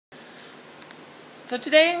So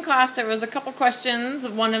today in class there was a couple questions.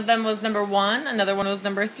 One of them was number 1, another one was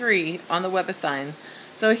number 3 on the WebAssign.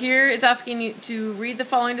 So here it's asking you to read the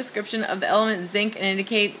following description of the element zinc and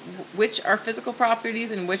indicate which are physical properties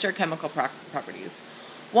and which are chemical properties.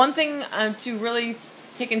 One thing to really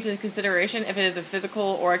take into consideration if it is a physical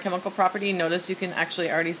or a chemical property, notice you can actually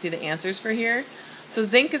already see the answers for here. So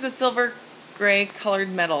zinc is a silver gray colored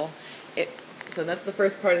metal. So that's the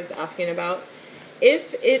first part it's asking about.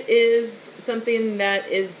 If it is something that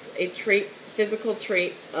is a trait, physical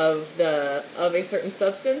trait of a certain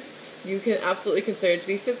substance, you can absolutely consider it to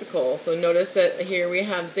be physical. So notice that here we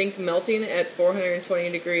have zinc melting at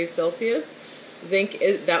 420 degrees Celsius.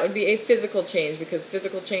 That would be a physical change, because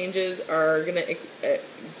physical changes are going to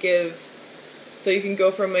give, so you can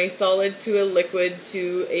go from a solid to a liquid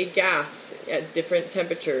to a gas at different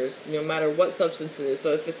temperatures, no matter what substance it is. So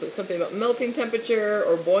if it's something about melting temperature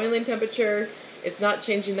or boiling temperature, it's not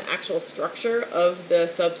changing the actual structure of the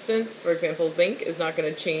substance. For example, zinc is not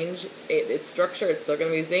going to change its structure. It's still going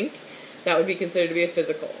to be zinc. That would be considered to be a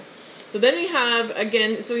physical. So then we have,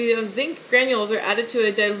 again, so we have zinc granules are added to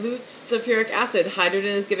a dilute sulfuric acid.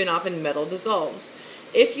 Hydrogen is given off and metal dissolves.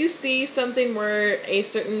 If you see something where a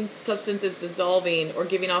certain substance is dissolving or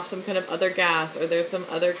giving off some kind of other gas, or there's some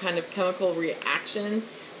other kind of chemical reaction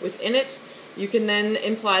within it, you can then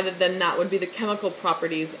imply that that would be the chemical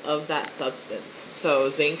properties of that substance. So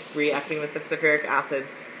zinc reacting with the sulfuric acid,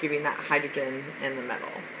 giving that hydrogen and the metal.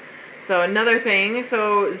 So another thing,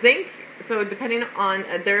 so zinc, so depending on,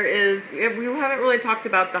 we haven't really talked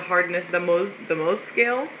about the hardness, the Mohs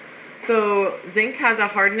scale. So zinc has a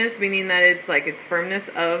hardness, meaning that it's like its firmness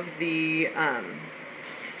of the,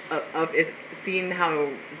 of it's seeing how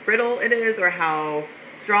brittle it is or how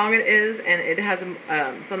strong it is, and it has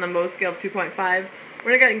it's on the Mohs scale of 2.5.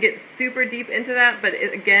 We're not going to get super deep into that, but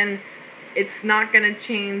again, it's not going to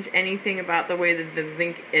change anything about the way that the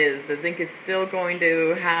zinc is. The zinc is still going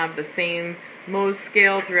to have the same Mohs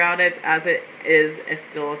scale throughout it, as it is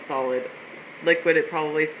still a solid liquid. It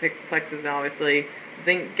probably flexes, and obviously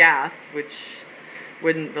zinc gas, which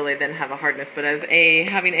wouldn't really then have a hardness, but as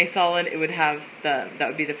having a solid, it would have that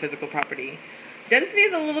would be the physical property. Density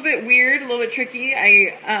is a little bit weird, a little bit tricky.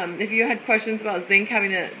 If you had questions about zinc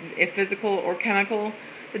having a physical or chemical,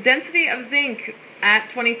 the density of zinc at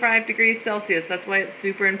 25 degrees Celsius, that's why it's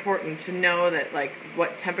super important to know that, like,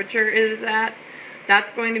 what temperature is at.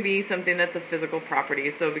 That's going to be something that's a physical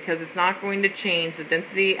property. So because it's not going to change, the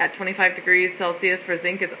density at 25 degrees Celsius for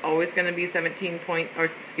zinc is always going to be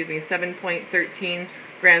 7.13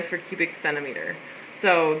 grams per cubic centimeter.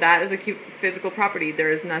 So that is a physical property.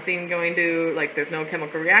 There is nothing going to, there's no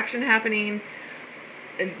chemical reaction happening.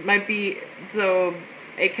 It might be, so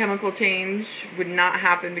a chemical change would not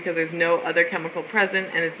happen because there's no other chemical present,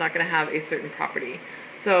 and it's not going to have a certain property.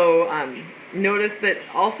 So notice that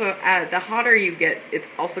also the hotter you get, it's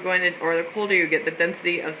also going to, or the colder you get, the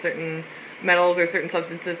density of certain metals or certain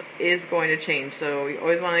substances is going to change. So you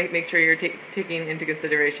always want to make sure you're taking into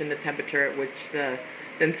consideration the temperature at which the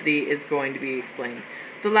density is going to be explained.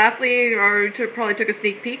 So lastly, probably took a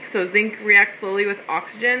sneak peek. So zinc reacts slowly with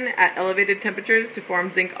oxygen at elevated temperatures to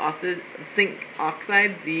form zinc oxide,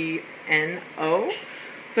 ZnO.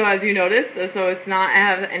 So as you notice, so it's not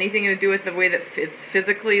have anything to do with the way that it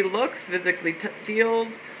physically looks, physically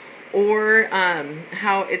feels, or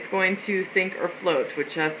how it's going to sink or float,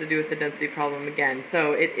 which has to do with the density problem again.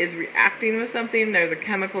 So it is reacting with something, there's a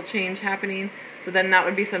chemical change happening, so then that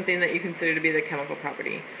would be something that you consider to be the chemical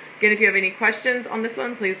property. Again, if you have any questions on this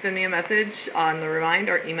one, please send me a message on the Remind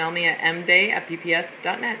or email me at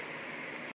mday@pps.net.